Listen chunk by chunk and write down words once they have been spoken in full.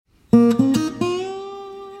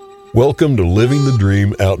Welcome to Living the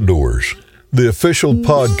Dream Outdoors, the official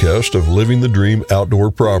podcast of Living the Dream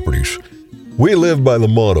Outdoor Properties. We live by the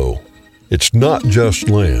motto, it's not just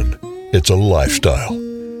land, it's a lifestyle.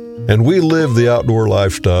 And we live the outdoor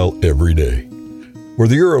lifestyle every day.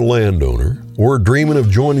 Whether you're a landowner or dreaming of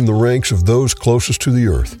joining the ranks of those closest to the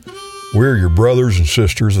earth, we're your brothers and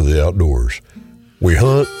sisters of the outdoors. We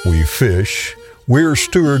hunt, we fish, we're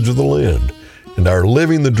stewards of the land. And our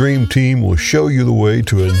Living the Dream team will show you the way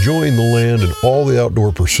to enjoying the land and all the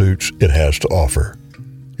outdoor pursuits it has to offer.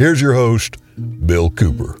 Here's your host, Bill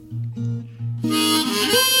Cooper.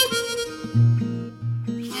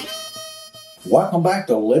 Welcome back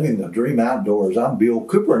to Living the Dream Outdoors. I'm Bill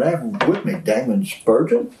Cooper, and I have with me Damon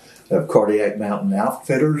Spurgeon of Cardiac Mountain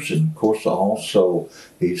Outfitters, and of course also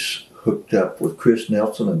he's hooked up with Chris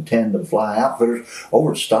Nelson and Tandem Fly Outfitters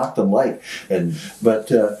over at Stockton Lake.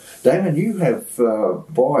 But Damon, you have,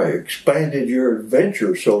 expanded your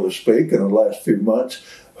adventure, so to speak, in the last few months,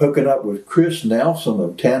 hooking up with Chris Nelson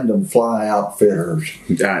of Tandem Fly Outfitters.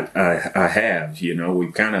 I have. You know,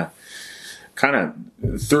 we kind of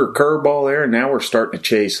threw a curveball there, and now we're starting to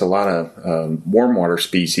chase a lot of warm water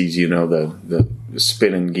species. You know, the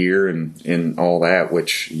spinning gear and all that,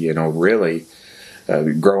 which, you know, really.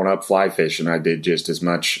 Growing up fly fishing, I did just as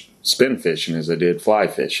much spin fishing as I did fly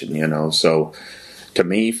fishing, you know. So to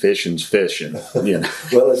me, fishing's fishing. You know?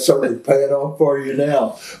 Well, it's certainly paying off for you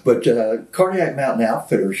now. But Cardiac Mountain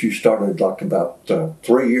Outfitters, you started like about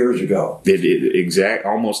 3 years ago.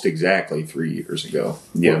 Almost exactly 3 years ago.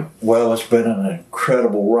 Yeah. Well, it's been an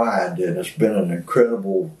incredible ride, and it's been an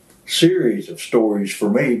incredible series of stories for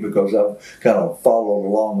me because I've kind of followed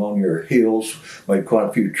along on your heels, made quite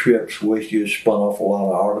a few trips with you, spun off a lot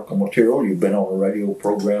of article material. You've been on a radio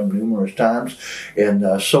program numerous times,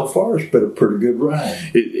 and so far it's been a pretty good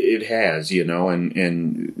ride. It has, you know,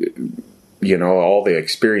 and you know, all the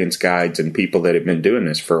experienced guides and people that have been doing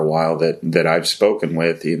this for a while that I've spoken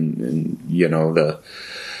with in you know, the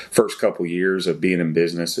first couple years of being in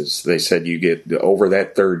business, is they said you get over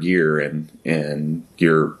that third year and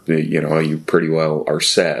you're, you know, you pretty well are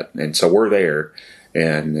set. And so we're there,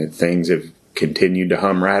 and things have continued to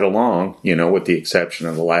hum right along, you know, with the exception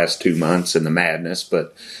of the last 2 months and the madness,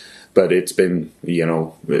 but it's been, you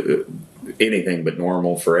know, anything but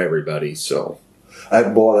normal for everybody. So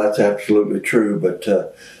boy, that's absolutely true. But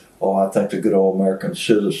I think the good old American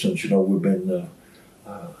citizens, you know, we've been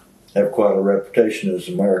have quite a reputation as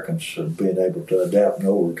Americans of being able to adapt and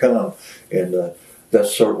overcome. And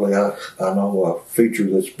that's certainly, I know, a feature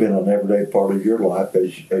that's been an everyday part of your life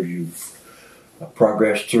as you've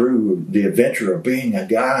progressed through the adventure of being a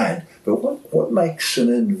guide. But what makes an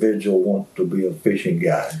individual want to be a fishing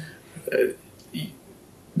guide?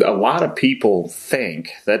 A lot of people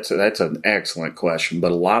think, that's an excellent question,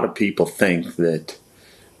 but a lot of people think that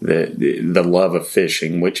the love of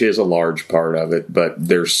fishing, which is a large part of it, but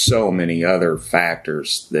there's so many other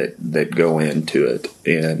factors that go into it.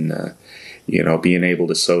 And, you know, being able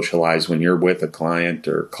to socialize when you're with a client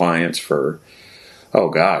or clients for,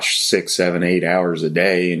 6, 7, 8 hours a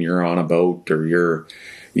day, and you're on a boat, or you're,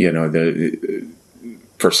 you know,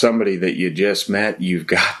 for somebody that you just met, you've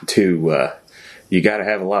got to, you got to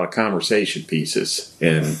have a lot of conversation pieces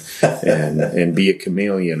and be a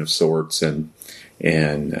chameleon of sorts. And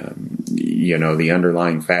you know, the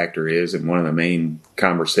underlying factor is, and one of the main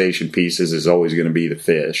conversation pieces is always going to be the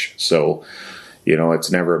fish. So, you know,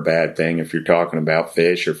 it's never a bad thing if you're talking about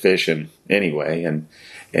fish or fishing anyway. And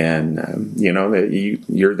you know,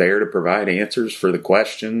 you're there to provide answers for the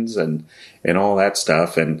questions and all that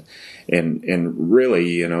stuff. And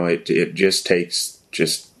really, you know, it just takes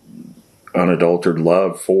just unadulterated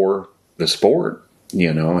love for the sport.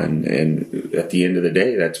 You know, and at the end of the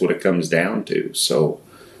day, that's what it comes down to. So,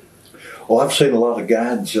 well, I've seen a lot of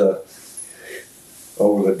guides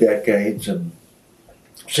over the decades, and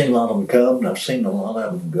I've seen a lot of them come, and I've seen a lot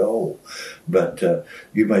of them go. But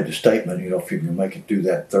you made the statement, you know, if you can make it through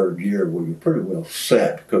that third year, well, you're pretty well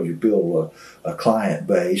set because you build a client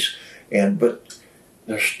base, but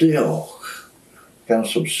there's still kind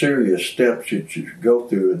of some serious steps that you go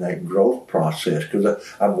through in that growth process,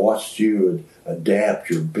 because I've watched you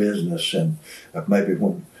adapt your business, and maybe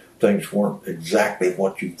when things weren't exactly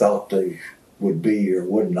what you thought they would be or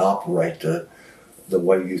wouldn't operate the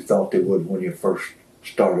way you thought they would when you first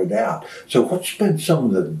started out. So what's been some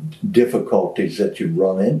of the difficulties that you've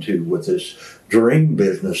run into with this dream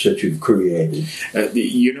business that you've created?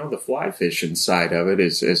 You know, the fly fishing side of it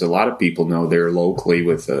is, as a lot of people know there locally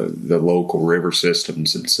with the local river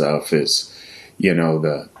systems and stuff, is, you know,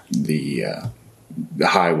 the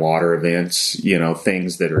high water events, you know,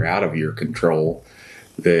 things that are out of your control.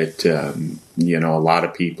 that a lot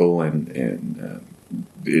of people and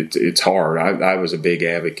it's hard. I was a big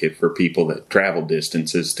advocate for people that travel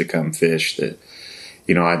distances to come fish. That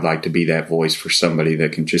I'd like to be that voice for somebody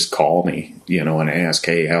that can just call me, and ask,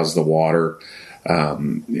 hey, how's the water? That's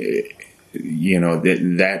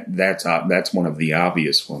one of the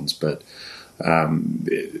obvious ones, but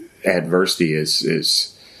adversity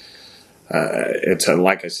is it's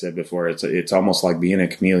like I said before, it's almost like being a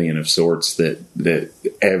chameleon of sorts, that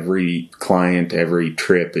every client, every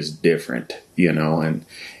trip is different, and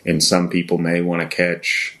some people may want to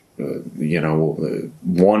catch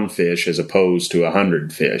one fish as opposed to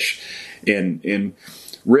 100 fish, and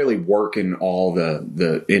really working all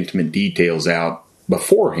the intimate details out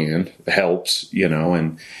beforehand helps,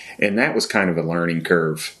 and that was kind of a learning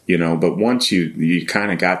curve, but once you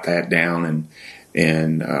kind of got that down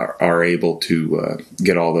and are able to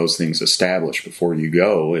get all those things established before you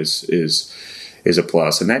go is a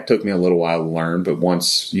plus. And that took me a little while to learn, but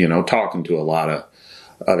once, talking to a lot of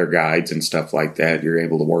other guides and stuff like that, you're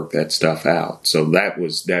able to work that stuff out. So that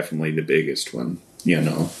was definitely the biggest one,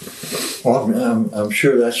 Well, I'm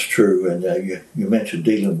sure that's true. And you mentioned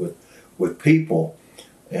dealing with people,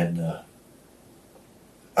 and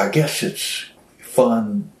I guess it's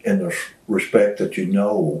fun in the respect that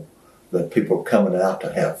that people are coming out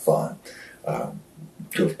to have fun,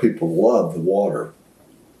 because people love the water.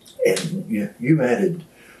 And you added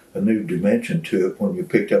a new dimension to it when you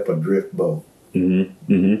picked up a drift boat.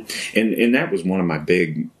 Mm-hmm. Mm-hmm. And that was one of my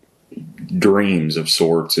big dreams of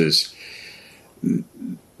sorts. Is the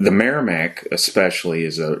Merrimack especially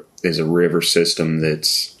is a river system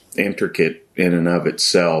that's intricate in and of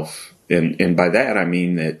itself, and by that I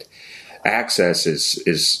mean that access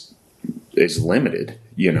is limited.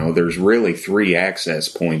 There's really 3 access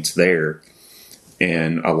points there,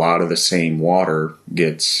 and a lot of the same water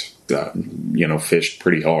gets fished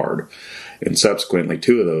pretty hard. And subsequently,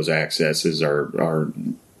 2 of those accesses are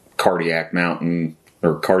Cardiac Mountain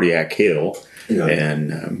or Cardiac Hill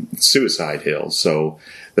and Suicide Hill. So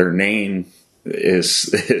their name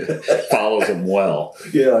follows them well.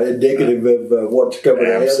 Yeah, indicative of what's coming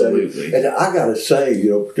ahead. Absolutely. And I got to say,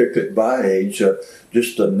 particularly at my age,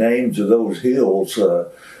 just the names of those hills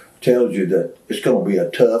tells you that it's going to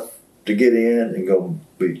be tough to get in and going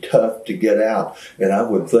to be tough to get out. And I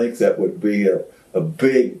would think that would be a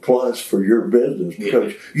big plus for your business,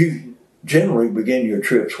 because you generally begin your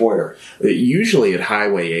trips where? Usually at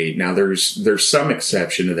Highway 8. Now there's some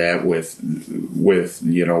exception to that with Wes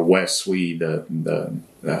Swede, the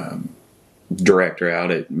director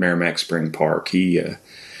out at Merrimack Spring Park.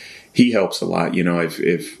 He helps a lot.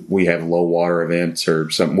 If we have low water events or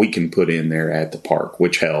something, we can put in there at the park,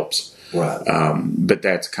 which helps. Right. But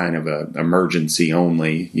that's kind of a emergency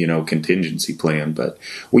only, contingency plan. But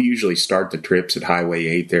we usually start the trips at Highway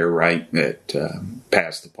 8 there, right at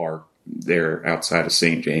past the park there outside of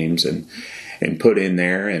St. James, and put in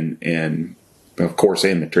there, and of course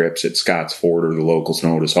in the trips at Scotts Ford or the local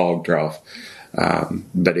Snohomish Hog Trough.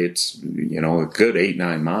 But it's a good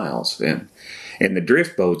 8-9 miles, and the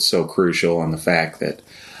drift boat's so crucial on the fact that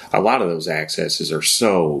a lot of those accesses are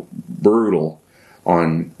so brutal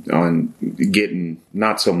on getting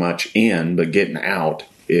not so much in, but getting out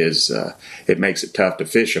is it makes it tough to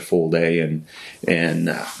fish a full day and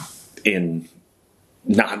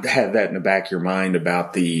not have that in the back of your mind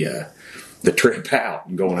about the trip out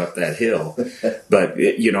and going up that hill. But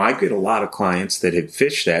I get a lot of clients that have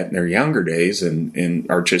fished that in their younger days and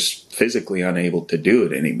are just physically unable to do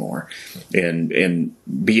it anymore. And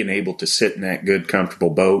being able to sit in that good,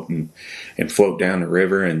 comfortable boat and float down the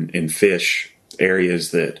river and fish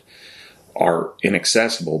areas that are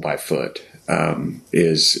inaccessible by foot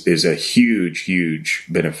is a huge, huge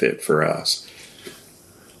benefit for us.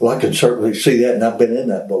 Well, I can certainly see that, and I've been in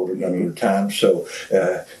that boat a number of times. So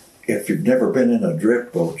if you've never been in a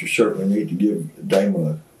drift boat, you certainly need to give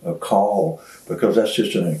Damon a call, because that's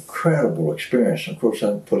just an incredible experience. Of course,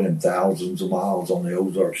 I've put in thousands of miles on the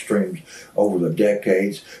Ozark streams over the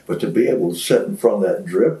decades, but to be able to sit in front of that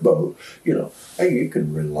drift boat, hey, you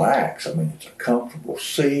can relax. I mean, it's a comfortable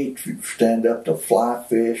seat. You stand up to fly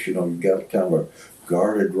fish. You've got kind of a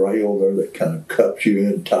guarded rail there that kind of cups you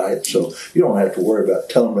in tight, so you don't have to worry about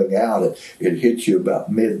tumbling out. It hits you about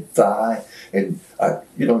mid-thigh, and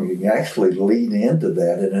you can actually lean into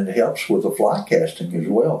that, and it helps with the fly casting as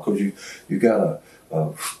well, because you got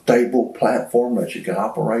a stable platform that you can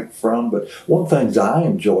operate from. But one of the things I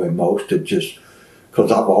enjoy most is just because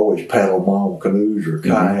I've always paddled my own canoes or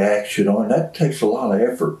kayaks, and that takes a lot of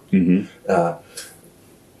effort. Mm-hmm.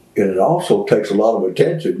 And it also takes a lot of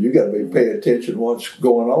attention. You got to be paying attention to what's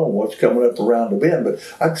going on, what's coming up around the bend. But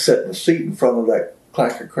I can sit in the seat in front of that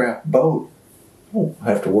Clacker Craft boat, I won't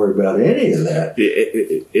have to worry about any of that.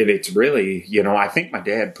 It's really, I think my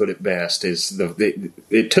dad put it best, is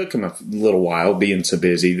it took him a little while being so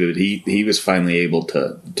busy that he was finally able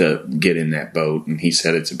to get in that boat, and he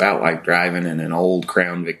said it's about like driving in an old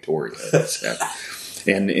Crown Victoria.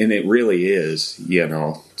 and it really is,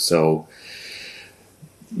 so.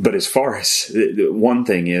 But as far as one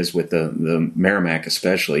thing is with the Merrimack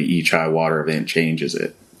especially, each high water event changes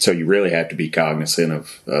it. So you really have to be cognizant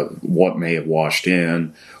of what may have washed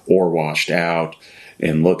in or washed out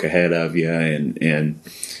and look ahead of you. And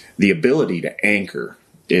the ability to anchor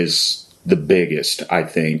is the biggest, I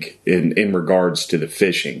think, in regards to the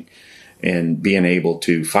fishing, and being able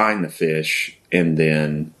to find the fish and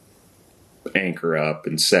then anchor up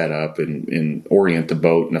and set up and orient the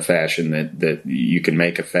boat in a fashion that you can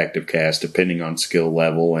make effective casts depending on skill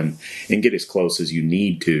level and get as close as you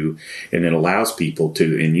need to. And it allows people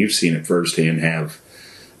to, and you've seen it firsthand, have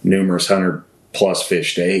numerous 100+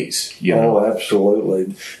 fish days. Oh,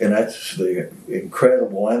 absolutely. And that's the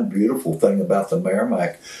incredible and beautiful thing about the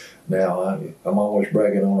Merrimack. Now, I'm always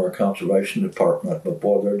bragging on our conservation department, but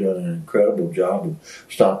boy, they're doing an incredible job of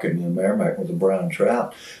stocking the Merrimack with the brown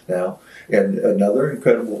trout now. And another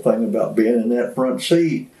incredible thing about being in that front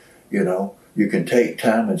seat, you can take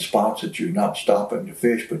time in spots that you're not stopping to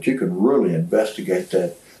fish, but you can really investigate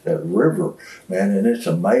that river, man, and it's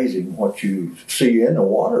amazing what you see in the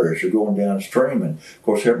water as you're going downstream. And, of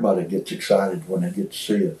course, everybody gets excited when they get to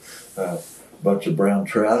see a bunch of brown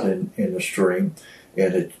trout in the stream.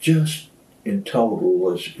 And it just, in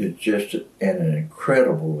total, it's just an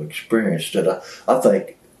incredible experience that I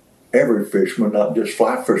think every fisherman, not just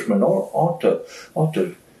fly fishermen, ought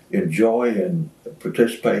to enjoy and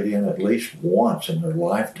participate in at least once in their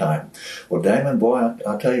lifetime. Well, Damon, boy,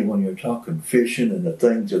 I tell you, when you're talking fishing and the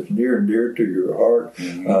things that's near and dear to your heart,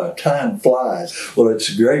 time flies. Well,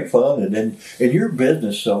 it's great fun. And then in your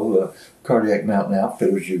business, Cardiac Mountain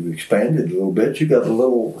Outfitters, you've expanded a little bit. You got a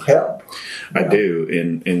little help. I do.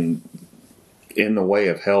 In the way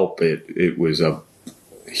of help, it was a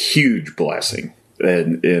huge blessing.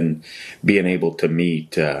 And being able to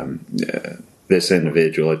meet this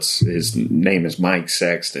individual, his name is Mike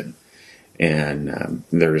Sexton, and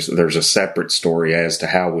there's a separate story as to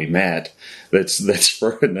how we met. That's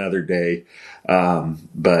for another day.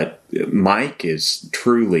 But Mike is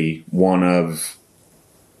truly one of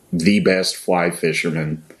the best fly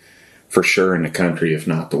fishermen for sure in the country, if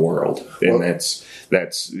not the world. And that's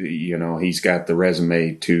he's got the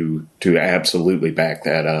resume to absolutely back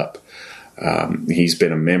that up. He's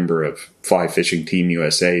been a member of Fly Fishing Team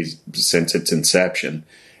USA since its inception,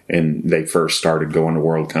 and they first started going to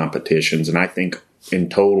world competitions. And I think in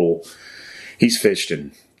total, he's fished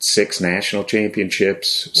in 6 national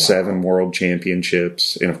championships, 7 world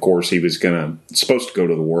championships, and of course he was supposed to go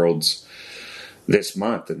to the Worlds this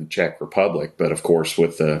month in the Czech Republic, but of course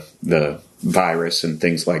with the virus and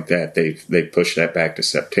things like that, they've pushed that back to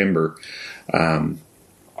September.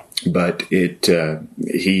 But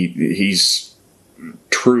he's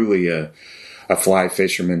truly a fly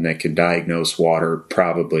fisherman that can diagnose water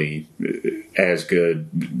probably as good,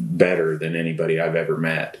 better than anybody I've ever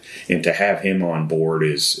met. And to have him on board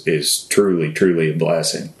is truly, truly a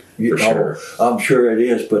blessing. For sure. I'm sure it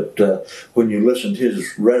is, but when you listen to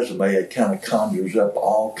his resume, it kind of conjures up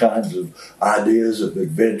all kinds of ideas of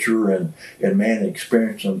adventure and man,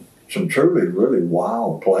 experiencing some truly, really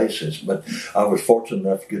wild places. But I was fortunate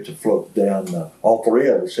enough to get to float down, all 3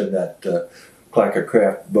 of us in that Clacker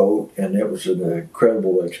Craft boat, and it was an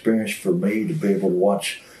incredible experience for me to be able to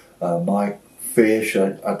watch Mike fish.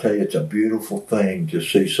 I tell you, it's a beautiful thing to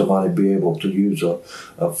see somebody be able to use a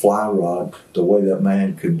fly rod the way that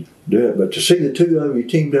man could do it. But to see the 2 of you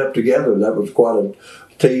teamed up together, that was quite a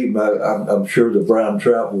team. I'm sure the brown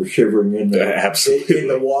trout were shivering in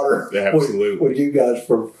the water with you guys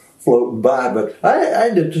for floating by. But I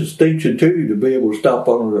had the distinction too to be able to stop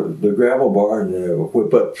on the gravel bar and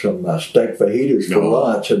whip up some steak fajitas for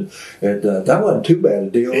lunch, and that wasn't too bad a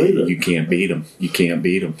deal either. You can't beat them. You can't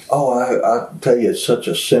beat them. Oh, I tell you, it's such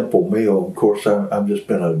a simple meal. Of course, I've just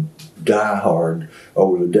been a diehard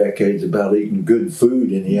over the decades about eating good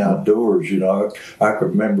food in the outdoors. I can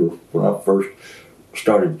remember when I first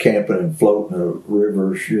started camping and floating the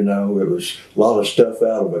rivers, it was a lot of stuff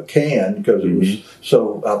out of a can because it was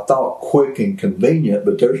so, I thought, quick and convenient,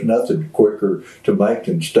 but there's nothing quicker to make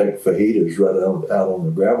than steak fajitas right out on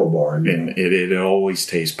the gravel bar. And it always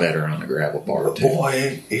tastes better on the gravel bar, too.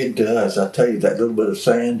 Boy, it does. I tell you, that little bit of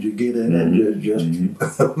sand you get in it just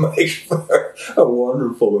makes for a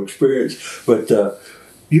wonderful experience. But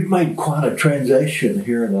you've made quite a transition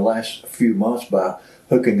here in the last few months by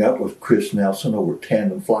hooking up with Chris Nelson over at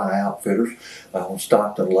Tandem Fly Outfitters on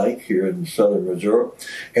Stockton Lake here in southern Missouri.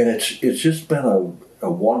 And it's just been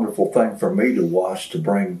a wonderful thing for me to watch, to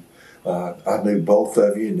bring. I knew both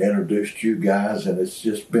of you and introduced you guys, and it's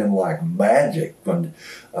just been like magic when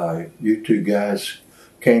you two guys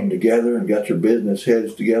came together and got your business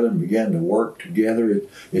heads together and began to work together.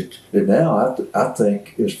 And now I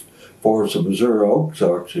think, as far as the Missouri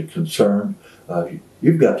Ozarks are concerned,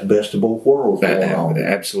 you've got the best of both worlds going on.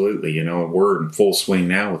 Absolutely. We're in full swing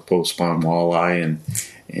now with post-spawn walleye,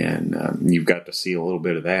 and you've got to see a little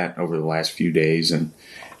bit of that over the last few days, and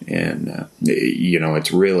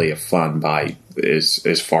it's really a fun bite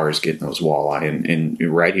as far as getting those walleye, and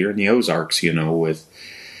right here in the Ozarks, with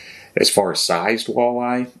as far as sized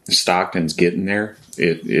walleye, Stockton's getting there.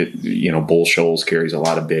 Bull Shoals carries a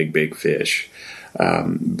lot of big fish.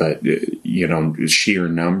 But sheer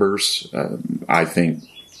numbers, I think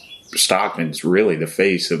Stockton's really the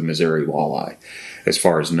face of Missouri walleye as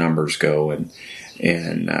far as numbers go. And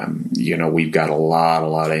we've got a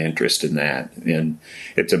lot of interest in that. And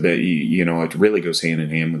it's a bit, it really goes hand in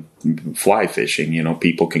hand with fly fishing.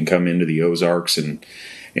 People can come into the Ozarks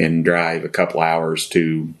and drive a couple hours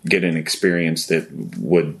to get an experience that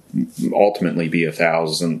would ultimately be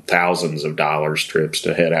thousands of dollars trips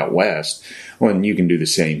to head out west. Well, and you can do the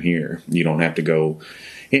same here. You don't have to go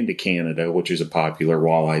into Canada, which is a popular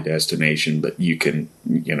walleye destination, but you can,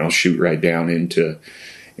 shoot right down into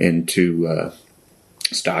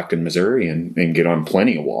Stockton, Missouri, and get on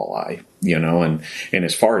plenty of walleye, and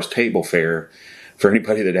as far as table fare, for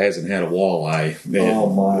anybody that hasn't had a walleye,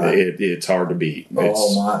 it's hard to beat.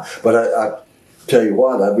 But I tell you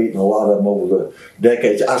what, I've eaten a lot of them over the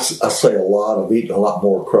decades. I say a lot. I've eaten a lot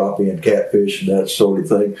more crappie and catfish and that sort of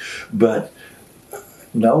thing. But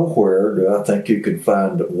nowhere do I think you can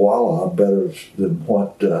find walleye better than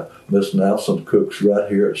what Miss Nelson cooks right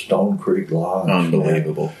here at Stone Creek Lodge.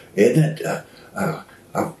 Unbelievable. Isn't it?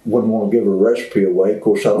 I wouldn't want to give her recipe away. Of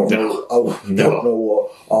course, I don't know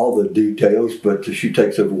all the details, but she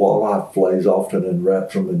takes those walleye fillets often and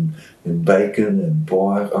wraps them in bacon. And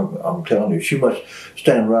boy, I'm telling you, she must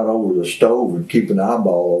stand right over the stove and keep an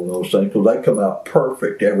eyeball on those things, because they come out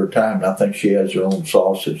perfect every time. And I think she has her own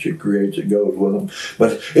sauce that she creates that goes with them.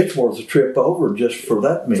 But it's worth a trip over just for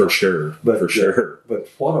that meal. For sure. But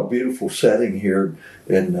what a beautiful setting here.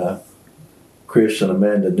 And Chris and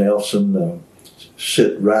Amanda Nelson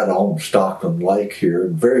sit right on Stockton Lake here.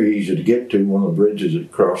 Very easy to get to. One of the bridges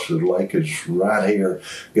that crosses the lake is right here.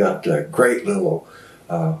 Got a great little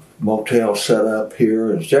motel set up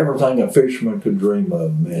here. It's everything a fisherman could dream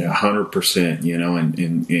of, man.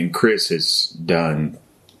 100%, and Chris has done,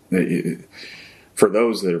 for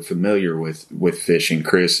those that are familiar with fishing,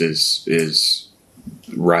 Chris is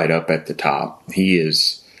right up at the top. He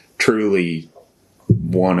is truly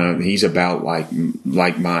he's about like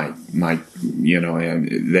my and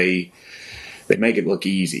they make it look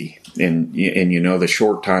easy, and the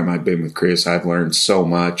short time I've been with Chris, I've learned so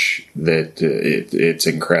much that it's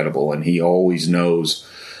incredible, and he always knows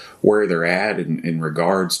where they're at in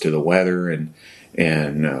regards to the weather and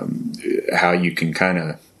how you can kind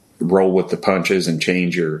of roll with the punches and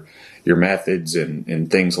change your methods and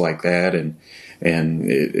things like that, and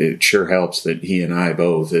it sure helps that he and I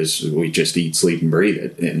both, as we just eat, sleep, and breathe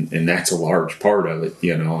it, and that's a large part of it,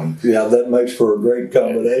 And yeah, that makes for a great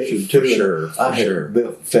combination too. For sure. I have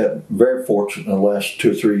been very fortunate in the last 2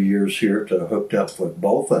 or 3 years here to hooked up with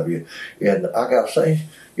both of you, and I got to say,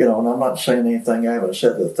 and I'm not saying anything I haven't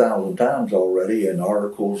said 1,000 times already in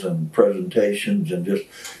articles and presentations, and just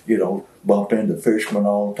bump into fishermen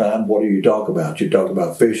all the time. What do you talk about? You talk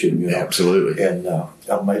about fishing, Absolutely. And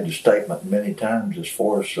I've made the statement many times as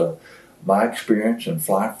far as my experience in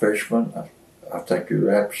fly fishermen. I think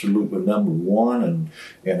you're absolutely number one,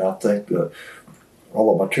 and I think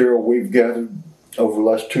all the material we've gathered over the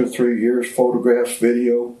last 2 or 3 years, photographs,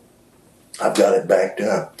 video, I've got it backed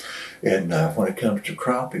up. And when it comes to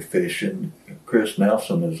crappie fishing, Chris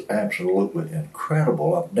Nelson is absolutely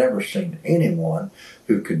incredible. I've never seen anyone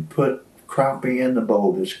who can put crappie in the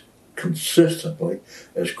boat as consistently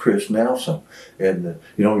as Chris Nelson. And,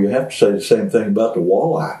 you have to say the same thing about the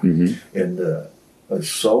walleye. Mm-hmm. And I was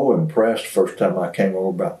so impressed first time I came over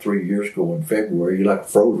about 3 years ago in February. You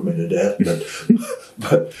froze me to death.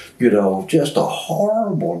 But just a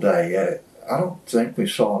horrible day. I don't think we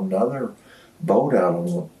saw another boat out on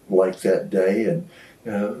the lake that day. And,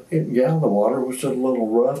 the water was a little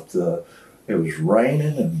rough. It was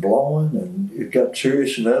raining and blowing, and it got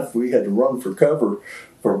serious enough we had to run for cover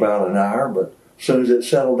for about an hour. But as soon as it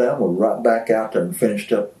settled down, we were right back out there and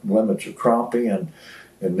finished up limits of crappie. And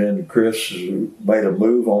then Chris made a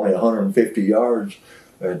move only 150 yards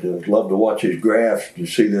I'd love to watch his graphs to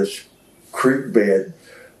see this creek bed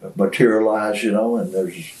materialize, and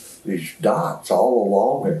there's these dots all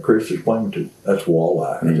along, and Chris explained to that's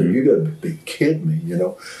walleye. I said, you got to be kidding me,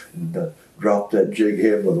 and dropped that jig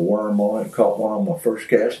head with a worm on it, caught one on my first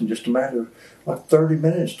cast in just a matter of like 30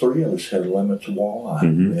 minutes. 3 of us had limits of walleye,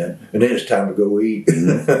 and then it's time to go eat.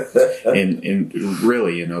 and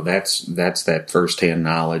really, that's that firsthand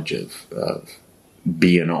knowledge of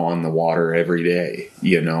being on the water every day,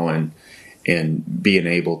 and being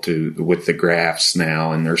able to, with the graphs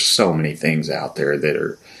now, and there's so many things out there that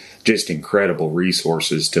are just incredible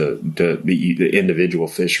resources to the individual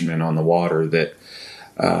fishermen on the water that,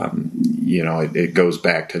 it goes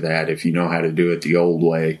back to that. If you know how to do it the old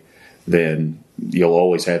way, then you'll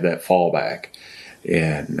always have that fallback.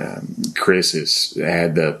 And Chris has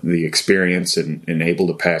had the experience and able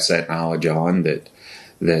to pass that knowledge on that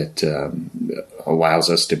allows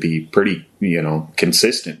us to be pretty,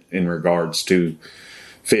 consistent in regards to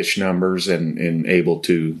fish numbers and able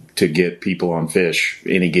to get people on fish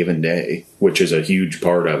any given day, which is a huge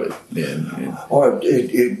part of it.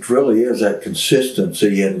 It really is that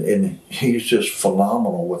consistency, and he's just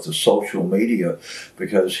phenomenal with the social media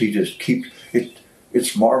because he just keeps it.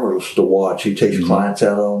 It's marvelous to watch. He takes clients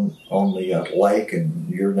out on the lake, and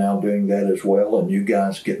you're now doing that as well. And you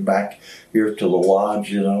guys get back here to the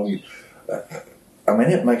lodge,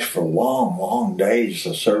 it makes for long, long days,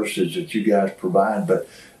 the services that you guys provide, but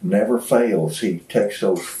never fails. He takes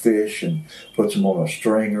those fish and puts them on a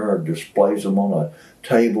stringer or displays them on a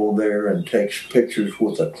table there and takes pictures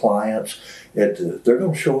with the clients. They're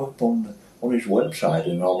going to show up on his website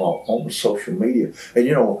and on the social media. And,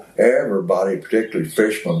 everybody, particularly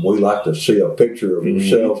fishermen, we like to see a picture of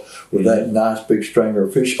ourselves with that nice big stringer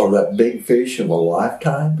of fish or that big fish of a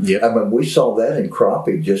lifetime. Yep. We saw that in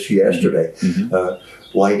crappie just yesterday.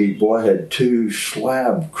 Lady boy had 2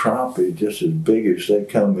 slab crappie just as big as they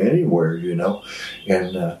come anywhere,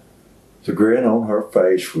 and the grin on her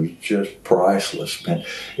face was just priceless, man.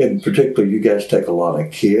 And particularly, you guys take a lot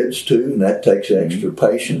of kids too, and that takes extra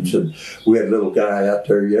patience. And we had a little guy out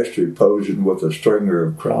there yesterday posing with a stringer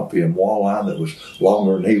of crappie and walleye that was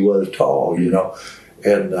longer than he was tall,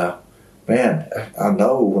 And man, I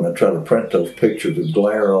know when I try to print those pictures, the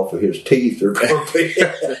glare off of his teeth are going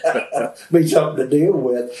to be something to deal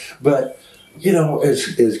with. But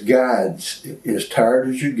as guides, as tired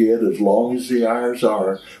as you get, as long as the hours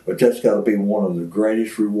are, but that's got to be one of the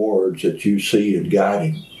greatest rewards that you see in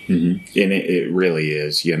guiding. And it really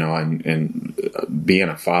is, and being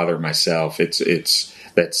a father myself, it's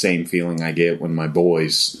that same feeling I get when my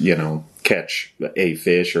boys, catch a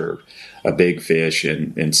fish or a big fish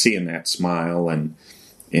and seeing that smile and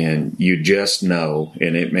you just know,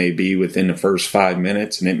 and it may be within the first 5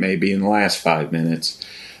 minutes and it may be in the last 5 minutes,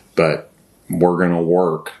 but we're going to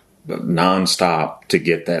work nonstop to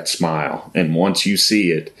get that smile. And once you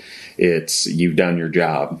see it, it's you've done your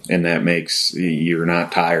job, and that makes you're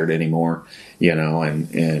not tired anymore,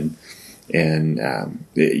 and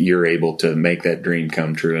you're able to make that dream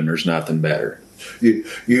come true. And there's nothing better.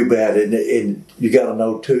 You bet, and you got to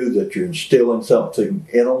know too that you're instilling something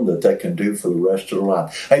in them that they can do for the rest of their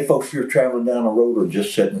life. Hey, folks, if you're traveling down the road or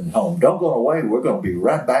just sitting at home, don't go away. We're going to be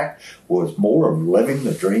right back with more of Living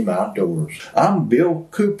the Dream Outdoors. I'm Bill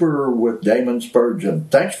Cooper with Damon Spurgeon.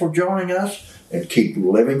 Thanks for joining us, and keep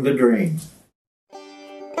living the dream.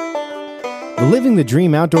 The Living the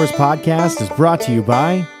Dream Outdoors podcast is brought to you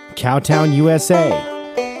by Cowtown, USA,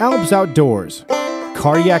 Alps Outdoors,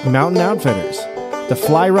 Cardiac Mountain Outfitters, the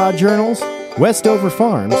Fly Rod Journals, Westover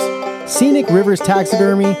Farms, Scenic Rivers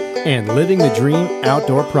Taxidermy, and Living the Dream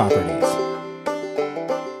Outdoor Properties.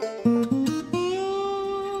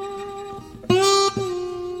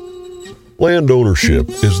 Land ownership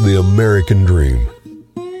is the American dream.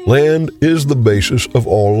 Land is the basis of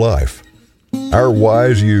all life. Our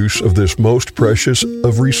wise use of this most precious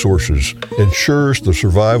of resources ensures the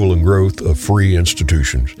survival and growth of free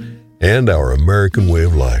institutions and our American way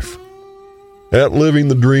of life. At Living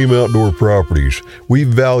the Dream Outdoor Properties, we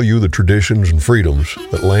value the traditions and freedoms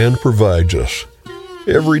that land provides us.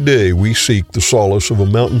 Every day we seek the solace of a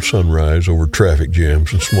mountain sunrise over traffic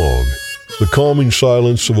jams and smog, the calming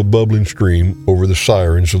silence of a bubbling stream over the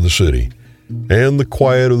sirens of the city, and the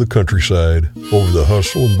quiet of the countryside over the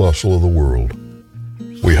hustle and bustle of the world.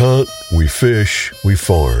 We hunt, we fish, we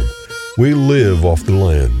farm, we live off the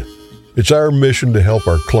land. It's our mission to help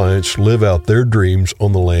our clients live out their dreams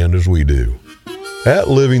on the land as we do. At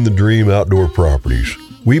Living the Dream Outdoor Properties,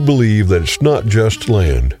 we believe that it's not just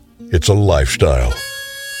land, it's a lifestyle.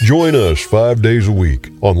 Join us 5 days a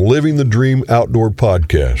week on Living the Dream Outdoor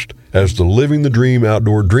Podcast as the Living the Dream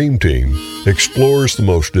Outdoor Dream Team explores the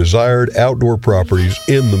most desired outdoor properties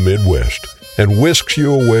in the Midwest and whisks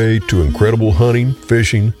you away to incredible hunting,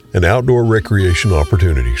 fishing, and outdoor recreation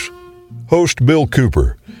opportunities. Host Bill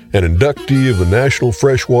Cooper, an inductee of the National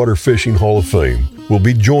Freshwater Fishing Hall of Fame, will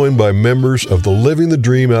be joined by members of the Living the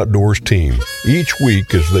Dream Outdoors team each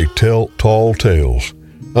week as they tell tall tales,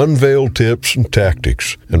 unveil tips and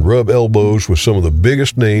tactics, and rub elbows with some of the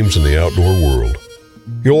biggest names in the outdoor world.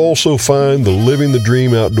 You'll also find the Living the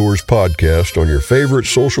Dream Outdoors podcast on your favorite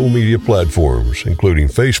social media platforms, including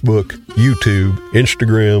Facebook, YouTube,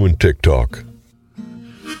 Instagram, and TikTok.